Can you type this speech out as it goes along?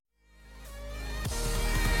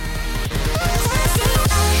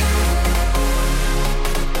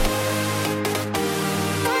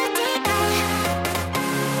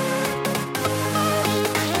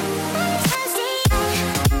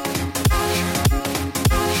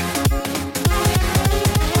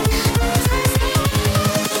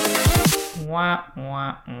Wah,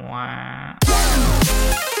 wah, wah.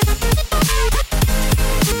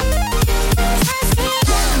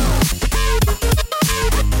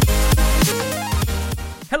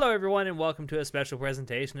 Hello everyone and welcome to a special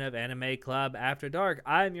presentation of Anime Club After Dark.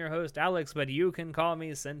 I'm your host Alex, but you can call me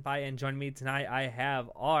Senpai, and join me tonight I have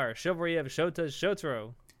our Chivalry of Shota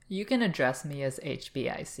Shotaro. You can address me as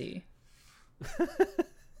HBIC.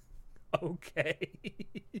 Okay.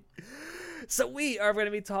 So we are going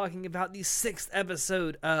to be talking about the 6th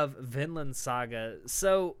episode of Vinland Saga.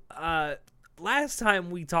 So last time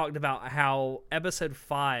we talked about how episode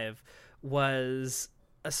 5 was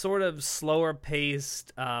a sort of slower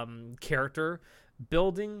paced character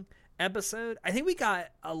building episode. I think we got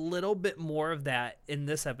a little bit more of that in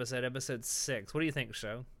this episode, episode 6. What do you think,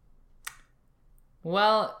 Sho?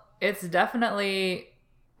 Well, it's definitely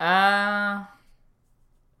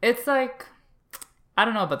it's like, I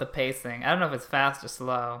don't know about the pacing. I don't know if it's fast or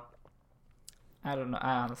slow. I don't know.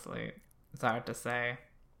 It's hard to say.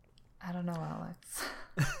 I don't know, Alex.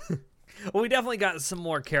 Well, we definitely got some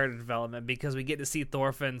more character development because we get to see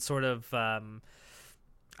Thorfinn sort of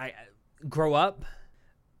grow up,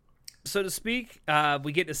 so to speak.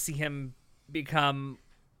 We get to see him become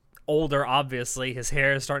older, obviously. His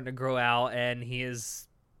hair is starting to grow out, and he is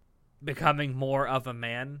becoming more of a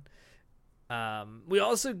man. We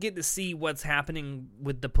also get to see what's happening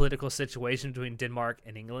with the political situation between Denmark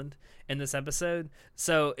and England in this episode.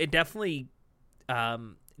 So it definitely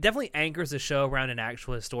anchors the show around an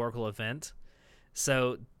actual historical event.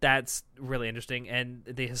 So that's really interesting. And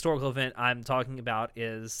the historical event I'm talking about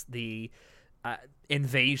is the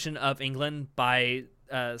invasion of England by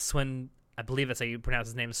Swin, I believe that's how you pronounce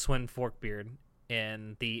his name, Swin Forkbeard,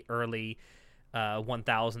 in the early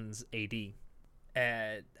 1000s AD.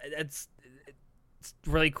 It's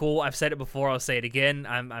really cool. I've said it before, I'll say it again.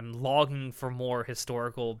 I'm longing for more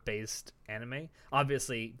historical based anime.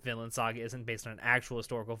 Obviously Vinland Saga isn't based on an actual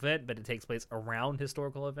historical event, but it takes place around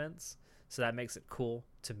historical events, so that makes it cool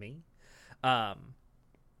to me. But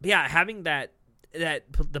yeah, having that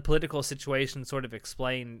the political situation sort of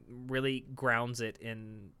explained really grounds it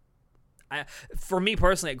in, for me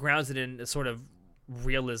personally, it grounds it in a sort of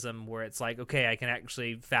realism where it's like, okay, I can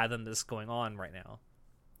actually fathom this going on right now.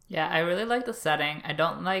 Yeah, I really like the setting. I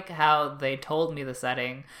don't like how they told me the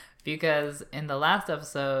setting, because in the last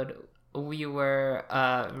episode, we were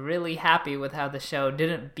really happy with how the show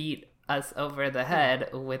didn't beat us over the head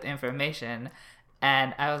with information.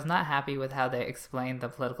 And I was not happy with how they explained the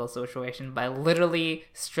political situation by literally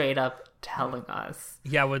straight up telling us.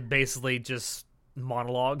 Yeah, with basically just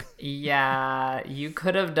monologue. Yeah, you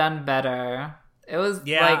could have done better. It was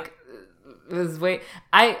like...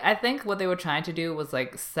 I think what they were trying to do was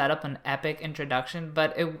like set up an epic introduction,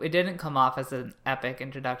 but it didn't come off as an epic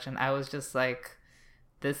introduction. I was just like,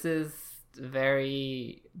 this is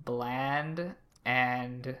very bland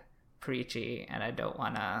and preachy, and I don't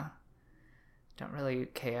really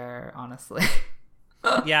care, honestly.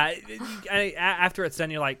 Yeah, after it's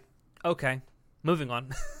done, you're like, okay, moving on.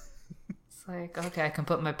 It's like, okay, I can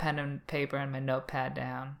put my pen and paper and my notepad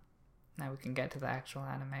down. Now we can get to the actual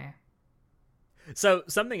anime. So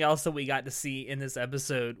something else that we got to see in this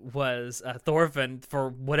episode was Thorfinn, for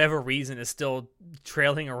whatever reason, is still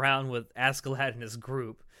trailing around with Askeladd and his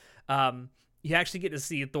group. You actually get to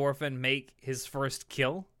see Thorfinn make his first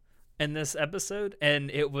kill in this episode, and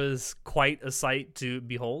it was quite a sight to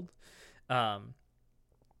behold.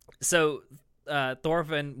 So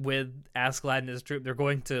Thorfinn with Askeladd and his troop, they're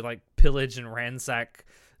going to like pillage and ransack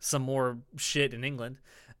some more shit in England.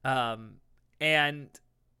 And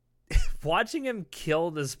watching him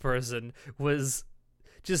kill this person was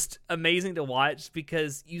just amazing to watch,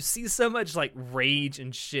 because you see so much like rage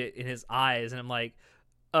and shit in his eyes, and I'm like,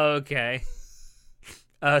 okay.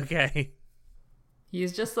 Okay.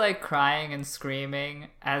 He's just like crying and screaming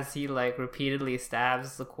as he like repeatedly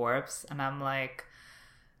stabs the corpse, and I'm like,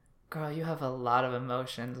 girl, you have a lot of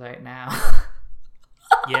emotions right now.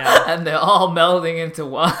 Yeah. And they're all melding into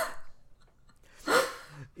one.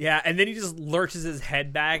 Yeah, and then he just lurches his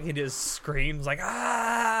head back and just screams like,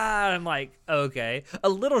 ah! I'm like, okay. A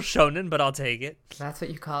little shonen, but I'll take it. That's what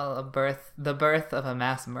you call the birth of a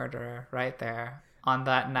mass murderer right there. On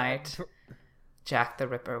that night, Jack the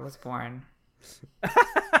Ripper was born.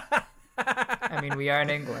 I mean, we are in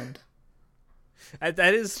England.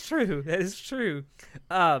 That is true. That is true.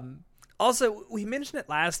 Also, we mentioned it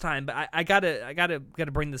last time, but I gotta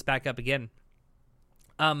bring this back up again.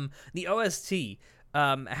 The OST,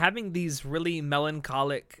 having these really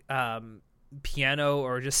melancholic piano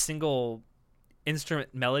or just single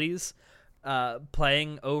instrument melodies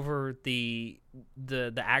playing over the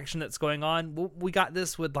action that's going on. We got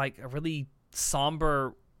this with like a really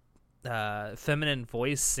somber feminine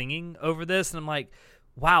voice singing over this, and I'm like,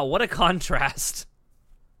 wow, what a contrast.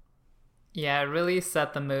 Yeah, it really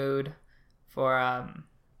set the mood for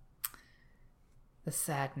the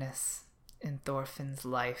sadness in Thorfinn's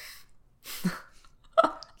life.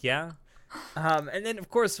 Yeah. And then, of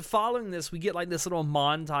course, following this, we get like this little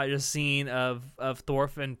montage scene of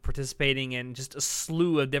Thorfinn participating in just a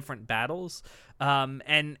slew of different battles.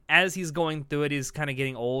 And as he's going through it, he's kind of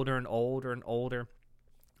getting older and older and older.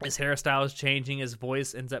 His hairstyle is changing. His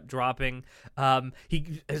voice ends up dropping.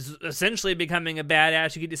 He is essentially becoming a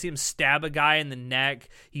badass. You get to see him stab a guy in the neck.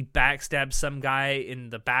 He backstabs some guy in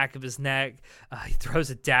the back of his neck. He throws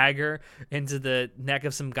a dagger into the neck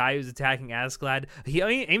of some guy who's attacking Askeladd. He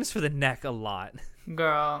aims for the neck a lot.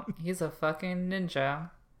 Girl, he's a fucking ninja.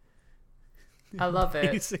 I love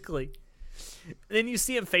it. Basically. Then you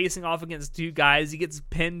see him facing off against two guys. He gets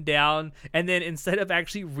pinned down, and then instead of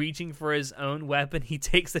actually reaching for his own weapon, he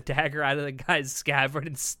takes the dagger out of the guy's scabbard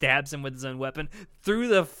and stabs him with his own weapon through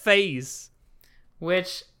the face.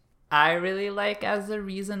 Which I really like as the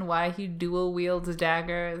reason why he dual wields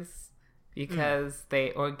daggers, because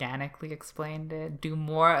they organically explained it. Do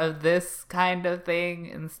more of this kind of thing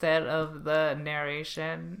instead of the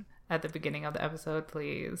narration at the beginning of the episode,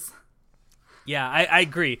 please. Yeah, I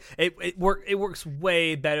agree. It works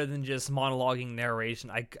way better than just monologuing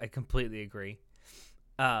narration. I completely agree.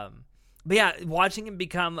 But yeah, watching him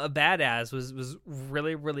become a badass was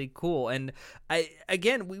really, really cool. And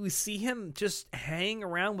we see him just hang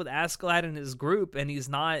around with Askeladd and his group, and he's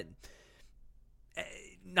not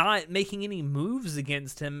making any moves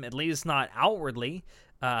against him, at least not outwardly.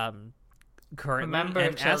 Currently, remember,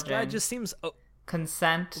 and children, Askeladd just seems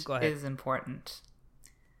consent is important.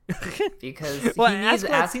 Because he needs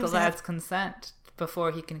Askeladd's consent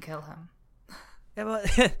before he can kill him. Yeah,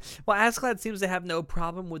 well, Askeladd seems to have no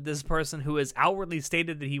problem with this person who has outwardly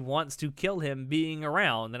stated that he wants to kill him being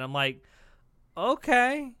around. And I'm like,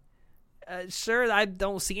 okay, sure, I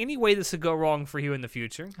don't see any way this could go wrong for you in the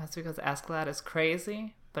future. That's because Askeladd is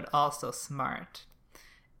crazy, but also smart.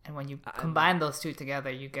 And when you combine those two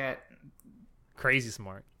together, you get... crazy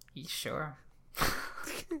smart. Sure.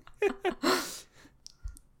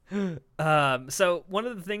 So one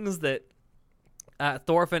of the things that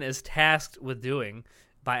Thorfinn is tasked with doing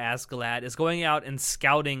by Askeladd is going out and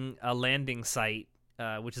scouting a landing site,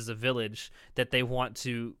 which is a village that they want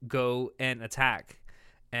to go and attack,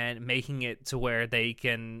 and making it to where they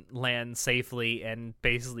can land safely and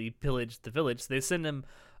basically pillage the village. So they send him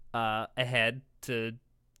ahead to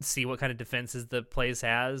see what kind of defenses the place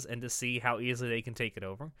has and to see how easily they can take it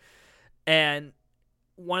over. And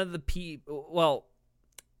one of the people,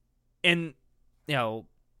 I'm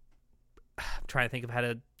trying to think of how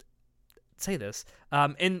to say this.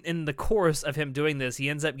 In the course of him doing this, he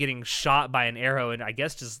ends up getting shot by an arrow and I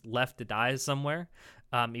guess just left to die somewhere,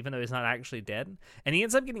 even though he's not actually dead. And he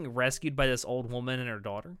ends up getting rescued by this old woman and her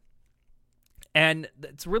daughter. And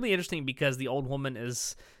it's really interesting because the old woman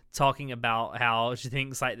is talking about how she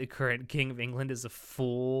thinks like the current king of England is a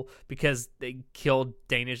fool because they killed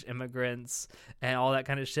Danish immigrants and all that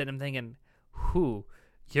kind of shit. I'm thinking,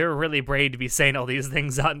 you're really brave to be saying all these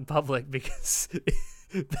things out in public, because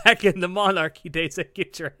back in the monarchy days, they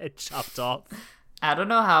get your head chopped off. I don't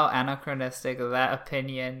know how anachronistic that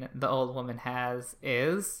opinion the old woman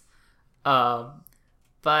is,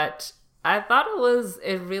 but I thought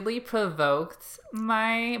it really provoked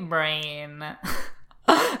my brain.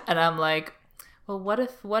 And I'm like, well, what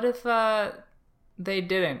if they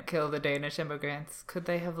didn't kill the Danish immigrants? Could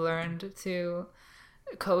they have learned to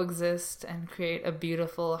coexist and create a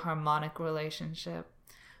beautiful harmonic relationship?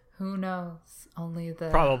 Who knows?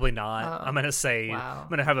 Probably not. I'm gonna say, wow. I'm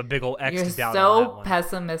gonna have a big old X down on that one. You're so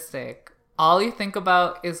pessimistic. All you think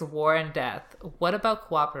about is war and death. What about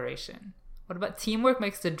cooperation? What about teamwork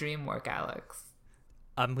makes the dream work, Alex?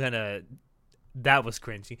 That was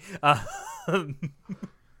cringy.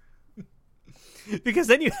 Because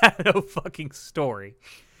then you have no fucking story.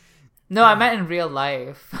 No, I meant in real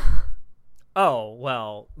life. Oh,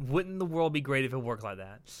 well, wouldn't the world be great if it worked like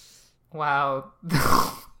that? Wow.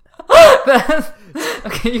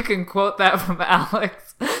 Okay, you can quote that from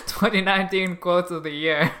Alex. 2019 quotes of the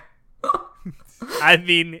year. I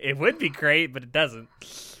mean, it would be great, but it doesn't.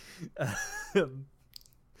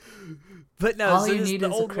 But no, all you need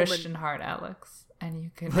is a Christian heart, Alex, and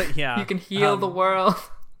you can heal the world.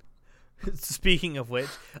 Speaking of which,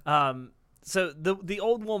 so the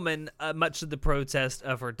old woman, much to the protest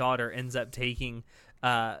of her daughter, ends up taking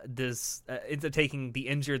the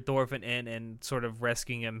injured Thorfinn in and sort of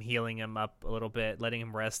rescuing him, healing him up a little bit, letting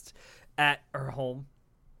him rest at her home.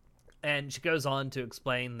 And she goes on to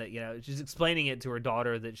explain that, she's explaining it to her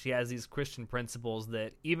daughter that she has these Christian principles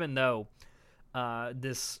that even though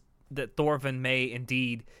that Thorfinn may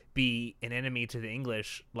indeed be an enemy to the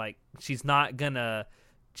English, like, she's not gonna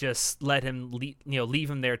just let him leave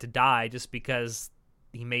him there to die just because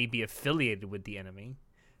he may be affiliated with the enemy.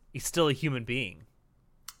 He's still a human being.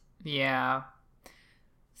 Yeah.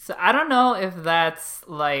 So I don't know if that's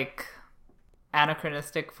like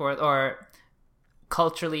anachronistic or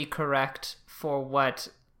culturally correct for what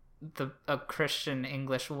a Christian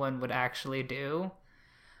English woman would actually do.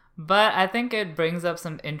 But I think it brings up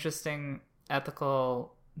some interesting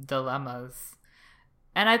ethical dilemmas.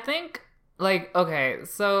 And I think, like, okay,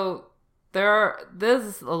 so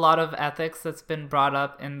there's a lot of ethics that's been brought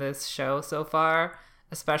up in this show so far,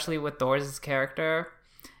 especially with Thor's character.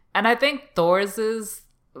 And I think Thor's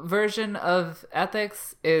version of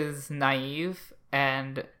ethics is naive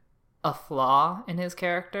and a flaw in his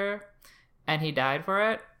character, and he died for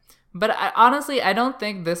it. But I don't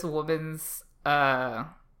think this woman's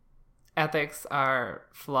ethics are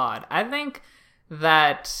flawed. I think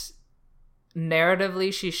that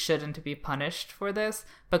narratively she shouldn't be punished for this,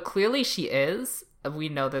 but clearly she is. We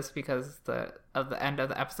know this because of the end of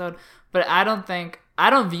the episode. But I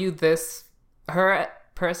don't view her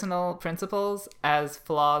personal principles as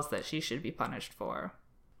flaws that she should be punished for.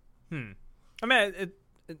 I mean,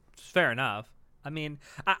 it's fair enough. I mean,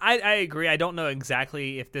 I agree. I don't know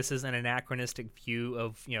exactly if this is an anachronistic view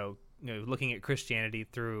of looking at Christianity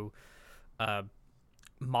through a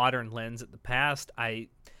modern lens at the past. I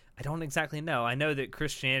don't exactly know. I know that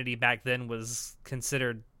Christianity back then was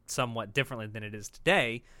considered somewhat differently than it is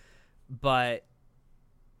today, but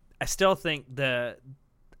I still think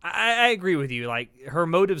I agree with you. Like, her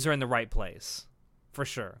motives are in the right place, for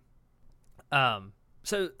sure.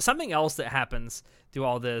 So something else that happens through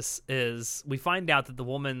all this is we find out that the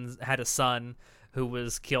woman had a son who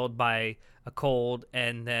was killed by a cold,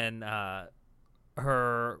 and then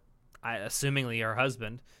assumingly her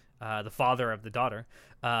husband, the father of the daughter,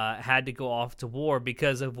 had to go off to war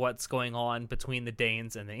because of what's going on between the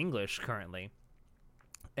Danes and the English currently.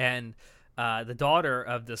 And the daughter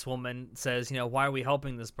of this woman says, why are we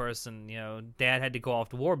helping this person? Dad had to go off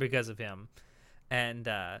to war because of him. And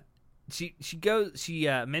she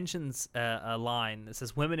mentions a line that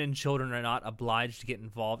says, women and children are not obliged to get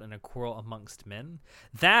involved in a quarrel amongst men.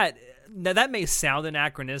 That may sound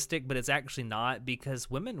anachronistic, but it's actually not, because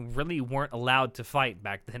women really weren't allowed to fight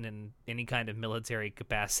back then in any kind of military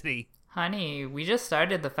capacity. Honey, we just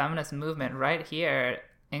started the feminist movement right here.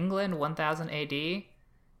 England, 1000 AD.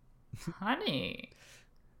 Honey,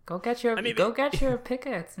 go get your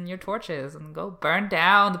pickets and your torches and go burn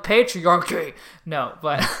down the patriarchy. No,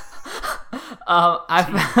 but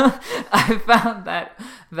I found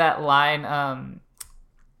that line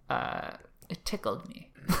it tickled me.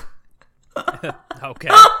 Okay.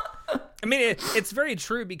 I mean, it's very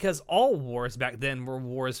true, because all wars back then were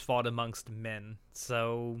wars fought amongst men.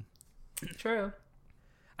 So true.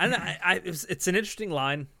 And it's an interesting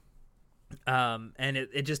line. And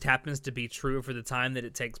it just happens to be true for the time that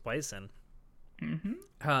it takes place in.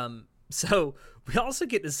 Mm-hmm. So we also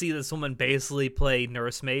get to see this woman basically play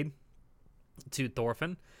nursemaid to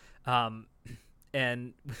Thorfinn.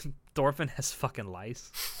 And Thorfinn has fucking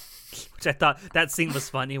lice, which I thought that scene was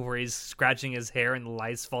funny, where he's scratching his hair and the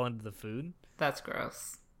lice fall into the food. That's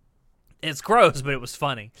gross. It's gross, but it was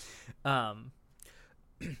funny. And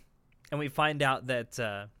we find out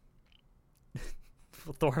that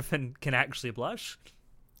Thorfinn can actually blush.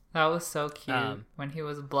 That was so cute when he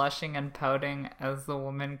was blushing and pouting as the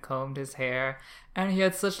woman combed his hair, and he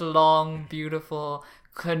had such long, beautiful,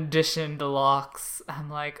 conditioned locks. I'm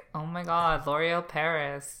like, oh my god, L'Oreal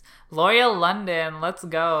Paris, L'Oreal London, let's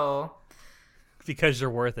go. Because you're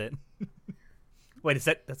worth it. Wait,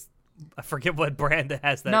 that's I forget what brand that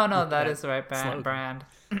has that. No, that is the right brand.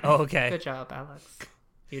 Oh, okay. Good job, Alex.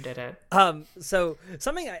 You did it. So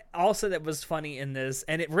something also that was funny in this,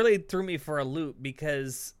 and it really threw me for a loop,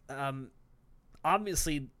 because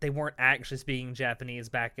obviously they weren't actually speaking Japanese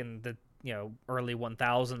back in the early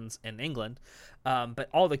 1000s in England, but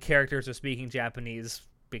all the characters are speaking Japanese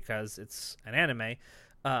because it's an anime,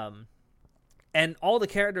 and all the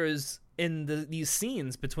characters in these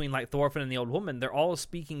scenes between, like, Thorfinn and the old woman, they're all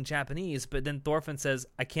speaking Japanese, but then Thorfinn says,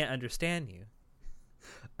 "I can't understand you."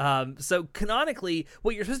 So canonically,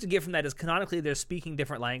 what you're supposed to get from that is canonically they're speaking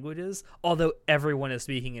different languages, although everyone is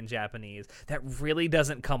speaking in Japanese. That really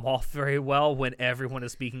doesn't come off very well when everyone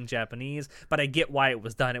is speaking Japanese, but I get why it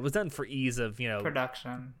was done. It was done for ease of,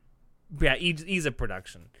 production. ease of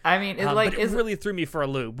production. I mean, but it really threw me for a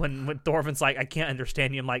loop when Thorfinn's like, I can't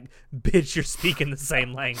understand you. I'm like, bitch, you're speaking the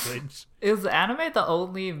same language. Is anime the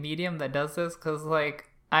only medium that does this? Because, like,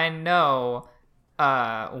 I know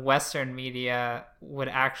Western media would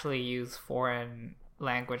actually use foreign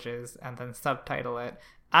languages and then subtitle it.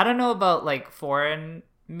 I don't know about, like, foreign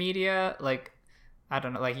media, like, I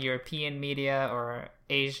don't know, like European media or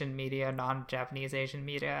Asian media, non-Japanese Asian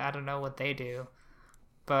media. I don't know what they do.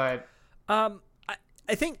 But I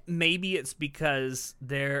think maybe it's because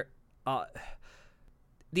they're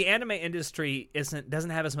the anime industry doesn't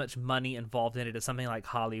have as much money involved in it as something like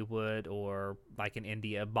Hollywood or like in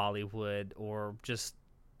India, Bollywood, or just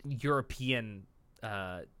European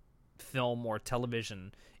film or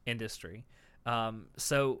television industry.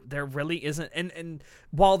 So there really isn't, and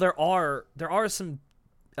while there are some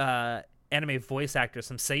anime voice actors,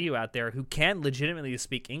 some seiyuu out there who can legitimately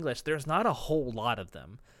speak English, there's not a whole lot of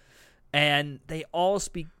them. And they all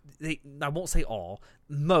speak, I won't say all,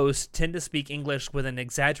 most tend to speak English with an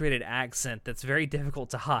exaggerated accent that's very difficult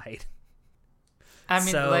to hide. I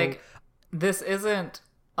mean, like, this isn't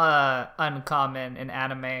uncommon in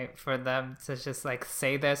anime for them to just, like,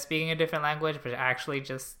 say they're speaking a different language, but actually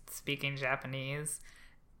just speaking Japanese.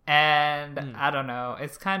 And I don't know,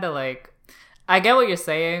 it's kind of like, I get what you're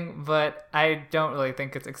saying, but I don't really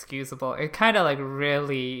think it's excusable. It kind of, like,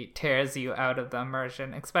 really tears you out of the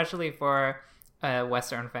immersion, especially for a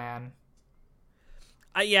Western fan.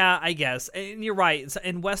 Yeah, I guess, and you're right.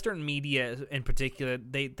 In Western media, in particular,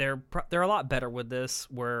 they're a lot better with this.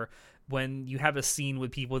 Where when you have a scene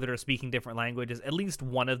with people that are speaking different languages, at least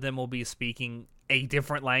one of them will be speaking a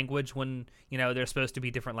different language when they're supposed to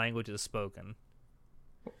be different languages spoken.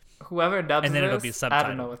 Whoever dubs and then this, it'll be subtitled. I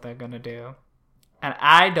don't know what they're gonna do. And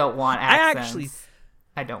I don't want accents.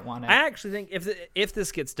 I don't want it. I actually think if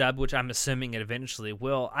this gets dubbed, which I'm assuming it eventually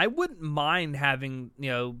will, I wouldn't mind having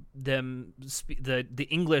them the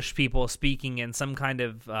English people speaking in some kind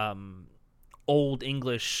of old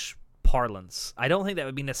English parlance. I don't think that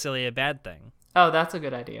would be necessarily a bad thing. Oh, that's a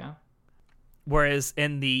good idea. Whereas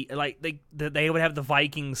in the they would have the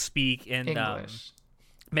Vikings speak in English,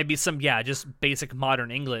 maybe some just basic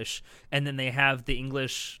modern English, and then they have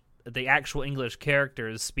the actual English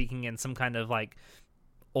characters speaking in some kind of like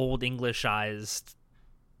old Englishized,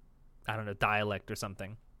 I don't know, dialect or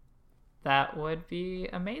something. That would be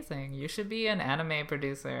amazing. You should be an anime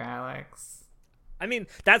producer, Alex. I mean,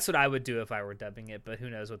 that's what I would do if I were dubbing it, but who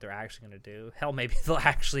knows what they're actually going to do. Hell, maybe they'll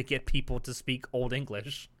actually get people to speak old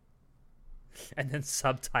English and then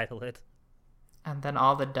subtitle it. And then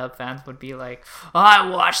all the dub fans would be like, I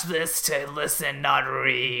watched this to listen, not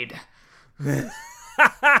read.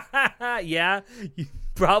 Yeah, you're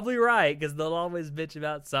probably right, because they'll always bitch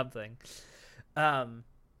about something.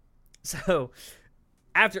 So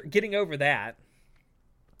after getting over that,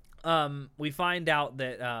 we find out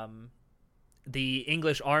that the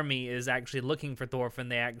English army is actually looking for Thorfinn.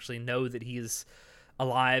 They actually know that he's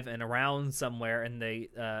alive and around somewhere, and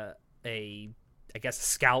I guess a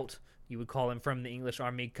scout, you would call him, from the English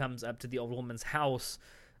army comes up to the old woman's house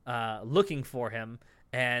looking for him.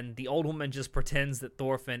 And the old woman just pretends that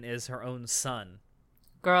Thorfinn is her own son.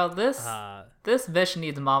 Girl, this bitch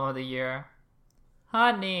needs Mom of the Year.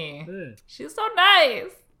 Honey, she's so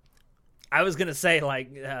nice. I was gonna say, like,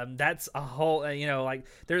 that's a whole, like,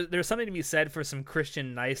 there's something to be said for some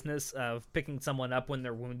Christian niceness of picking someone up when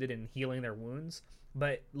they're wounded and healing their wounds,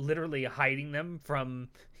 but literally hiding them from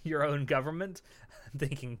your own government. I'm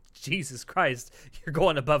thinking, Jesus Christ, you're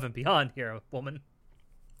going above and beyond here, woman.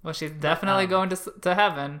 Well, she's definitely going to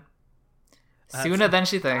heaven sooner than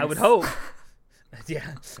she thinks. I would hope.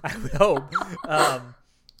 Yeah, I would hope.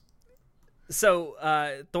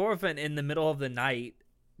 So Thorfinn, in the middle of the night,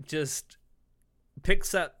 just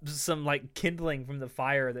picks up some like kindling from the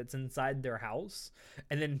fire that's inside their house,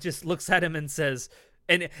 and then just looks at him and says,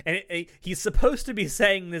 and he's supposed to be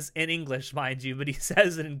saying this in English, mind you, but he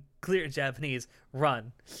says it in clear Japanese,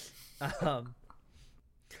 "Run."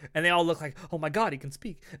 And they all look like, oh my God, he can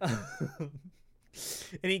speak. And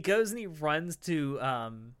he goes and he runs to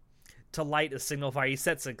light a signal fire. He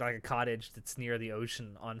sets like a cottage that's near the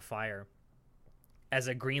ocean on fire as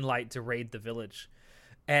a green light to raid the village.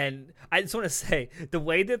 And I just want to say, the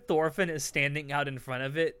way that Thorfinn is standing out in front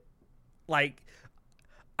of it, like,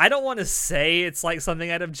 I don't want to say it's like something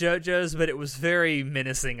out of JoJo's, but it was very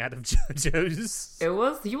menacing out of JoJo's.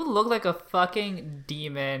 He would look like a fucking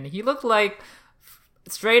demon. He looked like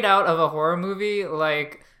straight out of a horror movie,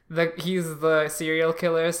 like he's the serial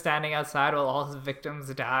killer standing outside while all his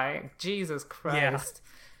victims die. Jesus Christ.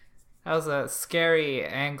 Yeah. That was a scary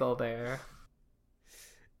angle there.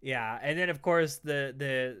 Yeah, and then of course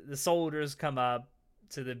the soldiers come up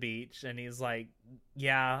to the beach, and he's like,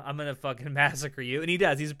 "Yeah, I'm gonna fucking massacre you," and he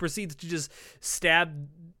does. He proceeds to just stab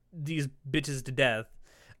these bitches to death.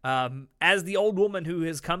 As the old woman who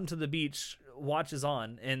has come to the beach watches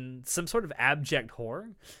on in some sort of abject horror.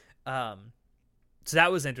 So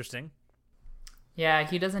that was interesting. Yeah,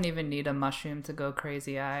 he doesn't even need a mushroom to go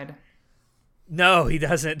crazy-eyed. No, he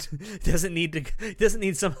doesn't. He doesn't need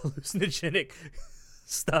some hallucinogenic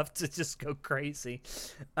stuff to just go crazy.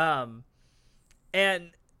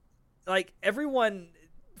 And like everyone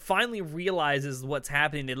finally realizes what's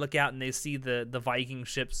happening. They look out and they see the Viking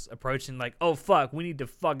ships approaching, like, oh fuck, we need to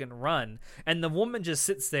fucking run. And the woman just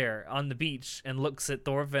sits there on the beach and looks at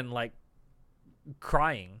Thorfinn like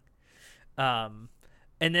crying. And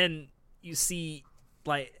then you see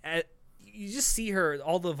you just see her,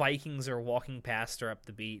 all the Vikings are walking past her up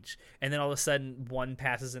the beach, and then all of a sudden one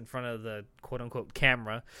passes in front of the quote-unquote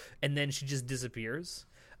camera, and then she just disappears.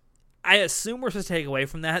 I assume we're supposed to take away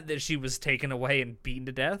from that she was taken away and beaten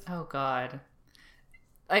to death. Oh god.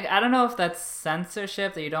 Like, I don't know if that's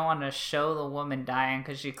censorship, that you don't want to show the woman dying,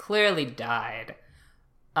 because she clearly died.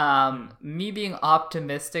 Me being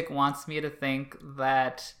optimistic wants me to think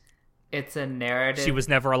that it's a narrative. She was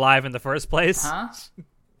never alive in the first place? Huh?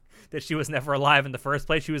 That she was never alive in the first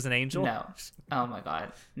place? She was an angel? No. Oh my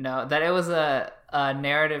god. No, that it was a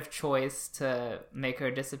narrative choice to make her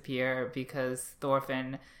disappear because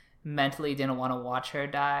Thorfinn mentally didn't want to watch her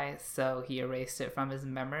die, so he erased it from his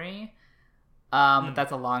memory. But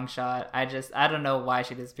that's a long shot. I don't know why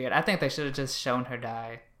she disappeared. I think they should have just shown her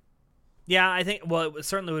die. Yeah, I think, well, it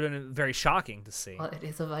certainly would have been very shocking to see. Well, it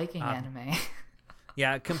is a Viking anime.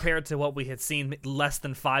 Yeah, compared to what we had seen less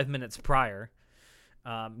than 5 minutes prior.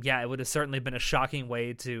 Yeah, it would have certainly been a shocking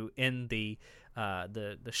way to end the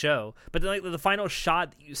show. But like the final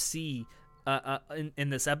shot that you see in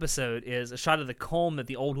this episode is a shot of the comb that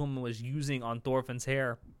the old woman was using on Thorfinn's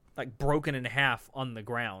hair, like broken in half on the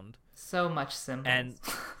ground. So much symbols. And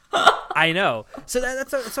I know. So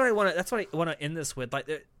that's what I want to. That's what I want to end this with.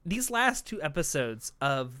 Like these last 2 episodes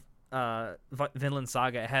of Vinland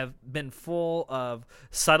Saga have been full of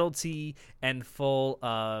subtlety and full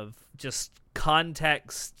of just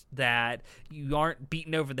context that you aren't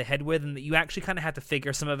beaten over the head with, and that you actually kind of have to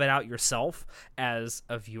figure some of it out yourself as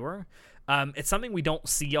a viewer. It's something we don't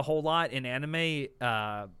see a whole lot in anime.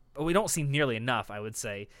 We don't see nearly enough, I would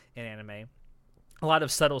say, in anime. A lot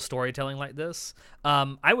of subtle storytelling like this.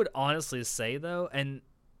 I would honestly say, though, and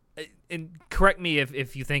correct me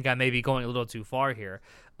if you think I may be going a little too far here,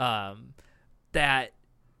 that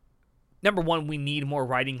number one, we need more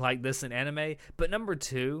writing like this in anime, but number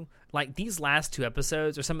two, like these last 2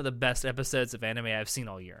 episodes are some of the best episodes of anime I've seen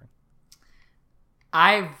all year.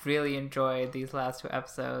 I really enjoyed these last 2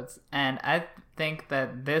 episodes, and I think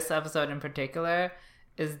that this episode in particular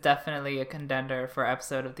is definitely a contender for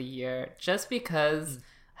episode of the year, just because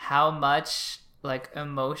how much like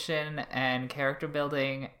emotion and character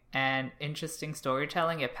building and interesting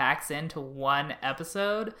storytelling it packs into one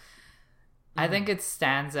episode. I think it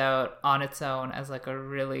stands out on its own as like a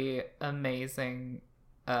really amazing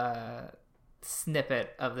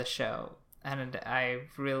snippet of the show, and I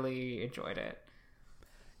really enjoyed it.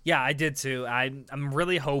 Yeah, I did too. I'm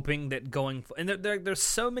really hoping that and there's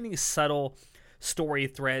so many subtle story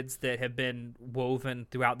threads that have been woven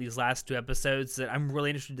throughout these last 2 episodes that I'm really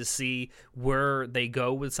interested to see where they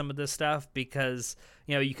go with some of this stuff, because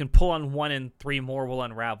you can pull on one and 3 more will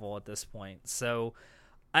unravel at this point. So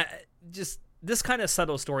this kind of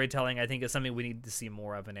subtle storytelling, I think, is something we need to see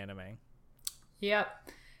more of in anime. Yep.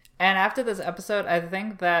 And after this episode, I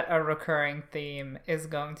think that a recurring theme is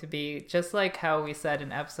going to be just like how we said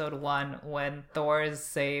in episode 1 when Thor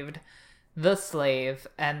saved the slave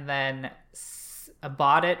and then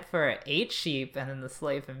bought it for 8 sheep, and then the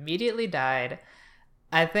slave immediately died.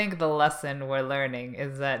 I think the lesson we're learning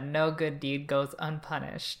is that no good deed goes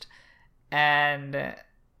unpunished, and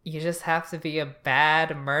you just have to be a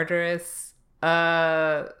bad, murderous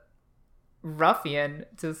ruffian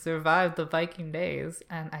to survive the Viking days,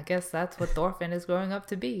 and I guess that's what Thorfinn is growing up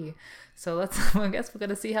to be. So I guess we're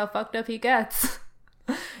gonna see how fucked up he gets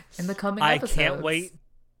in the coming episodes.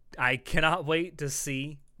 I cannot wait to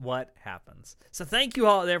see what happens. So thank you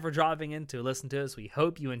all there for dropping in to listen to us. We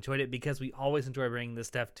hope you enjoyed it, because we always enjoy bringing this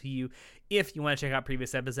stuff to you. If you want to check out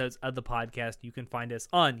previous episodes of the podcast, you can find us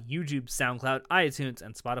on YouTube, SoundCloud, iTunes,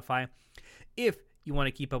 and Spotify. If you want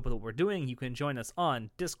to keep up with what we're doing, you can join us on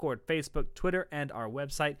Discord, Facebook, Twitter, and our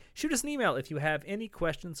website. Shoot us an email if you have any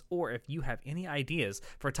questions or if you have any ideas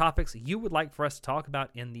for topics you would like for us to talk about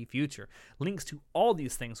in the future. Links to all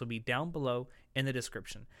these things will be down below in the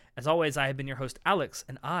description. As always, I have been your host, Alex,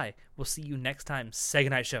 and I will see you next time. Say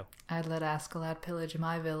goodnight, show. I'd let Askeladd pillage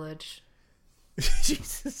my village.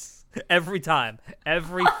 Jesus. Every time.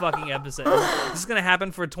 Every fucking episode. This is going to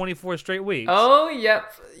happen for 24 straight weeks. Oh,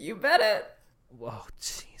 yep. You bet it. Whoa,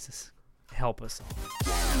 Jesus. Help us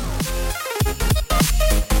all.